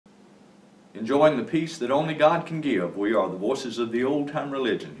enjoying the peace that only God can give. We are the voices of the old-time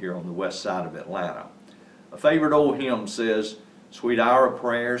religion here on the west side of Atlanta. A favorite old hymn says, sweet hour of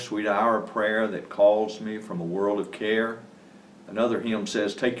prayer that calls me from a world of care. Another hymn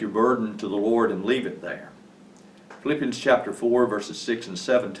says, take your burden to the Lord and leave it there. Philippians chapter 4 verses 6 and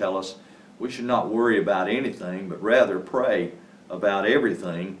 7 tell us we should not worry about anything, but rather pray about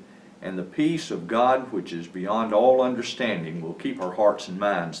everything, and the peace of God, which is beyond all understanding, will keep our hearts and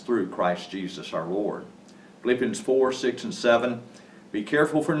minds through Christ Jesus our Lord. Philippians 4, 6 and 7, be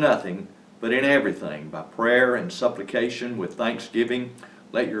careful for nothing, but in everything, by prayer and supplication with thanksgiving,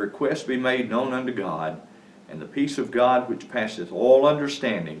 let your requests be made known unto God, and the peace of God, which passeth all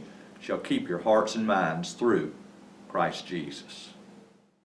understanding, shall keep your hearts and minds through Christ Jesus.